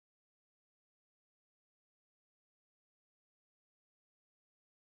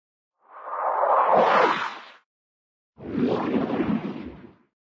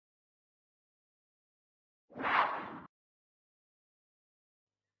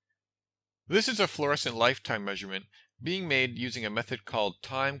This is a fluorescent lifetime measurement being made using a method called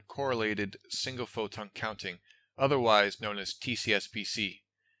time-correlated single-photon counting, otherwise known as TCSPC.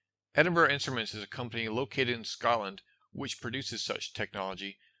 Edinburgh Instruments is a company located in Scotland which produces such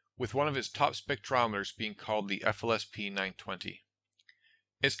technology, with one of its top spectrometers being called the FLSP 920.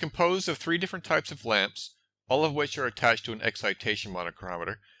 It's composed of 3 different types of lamps, all of which are attached to an excitation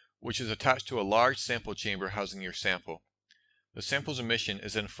monochromator, which is attached to a large sample chamber housing your sample. The sample's emission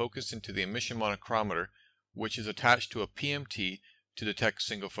is then focused into the emission monochromator, which is attached to a PMT to detect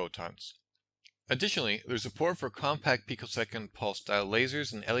single photons. Additionally, there's support for compact picosecond pulse style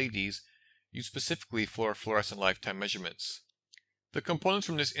lasers and LEDs used specifically for fluorescent lifetime measurements. The components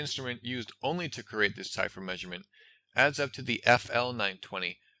from this instrument used only to create this type of measurement adds up to the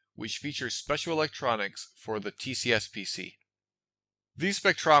FL920, which features special electronics for the TCSPC. These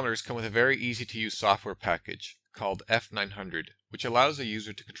spectrometers come with a very easy-to-use software package called F900, which allows the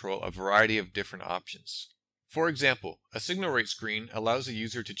user to control a variety of different options. For example, a signal rate screen allows the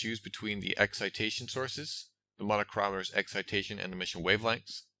user to choose between the excitation sources, the monochromator's excitation and emission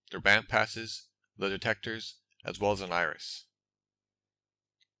wavelengths, their band passes, the detectors, as well as an iris.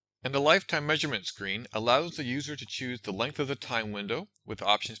 And the lifetime measurement screen allows the user to choose the length of the time window with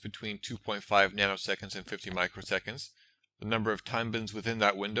options between 2.5 nanoseconds and 50 microseconds, the number of time bins within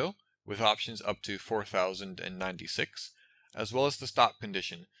that window with options up to 4096, as well as the stop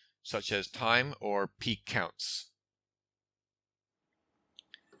condition, such as time or peak counts.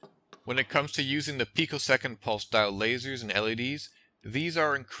 When it comes to using the picosecond pulse style lasers and LEDs, these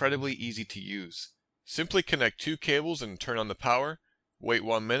are incredibly easy to use. Simply connect 2 cables and turn on the power, wait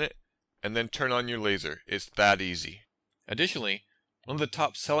 1 minute, and then turn on your laser. It's that easy. Additionally, one of the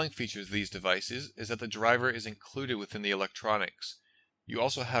top selling features of these devices is that the driver is included within the electronics. You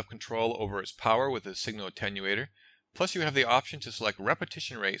also have control over its power with a signal attenuator, plus you have the option to select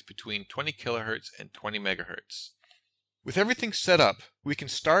repetition rates between 20 kHz and 20 MHz. With everything set up, we can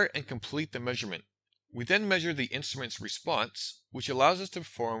start and complete the measurement. We then measure the instrument's response, which allows us to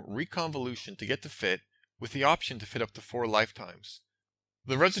perform reconvolution to get the fit, with the option to fit up to 4 lifetimes.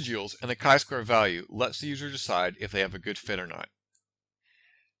 The residuals and the chi-square value lets the user decide if they have a good fit or not.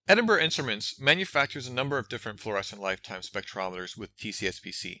 Edinburgh Instruments manufactures a number of different fluorescent lifetime spectrometers with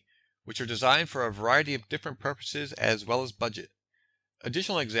TCSPC, which are designed for a variety of different purposes as well as budget.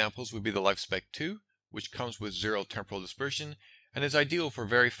 Additional examples would be the LifeSpec 2, which comes with 0 temporal dispersion and is ideal for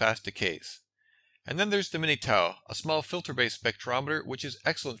very fast decays. And then there's the Mini-Tau, a small filter-based spectrometer which is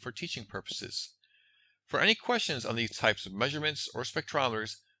excellent for teaching purposes. For any questions on these types of measurements or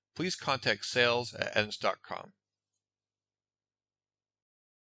spectrometers, please contact sales@edens.com.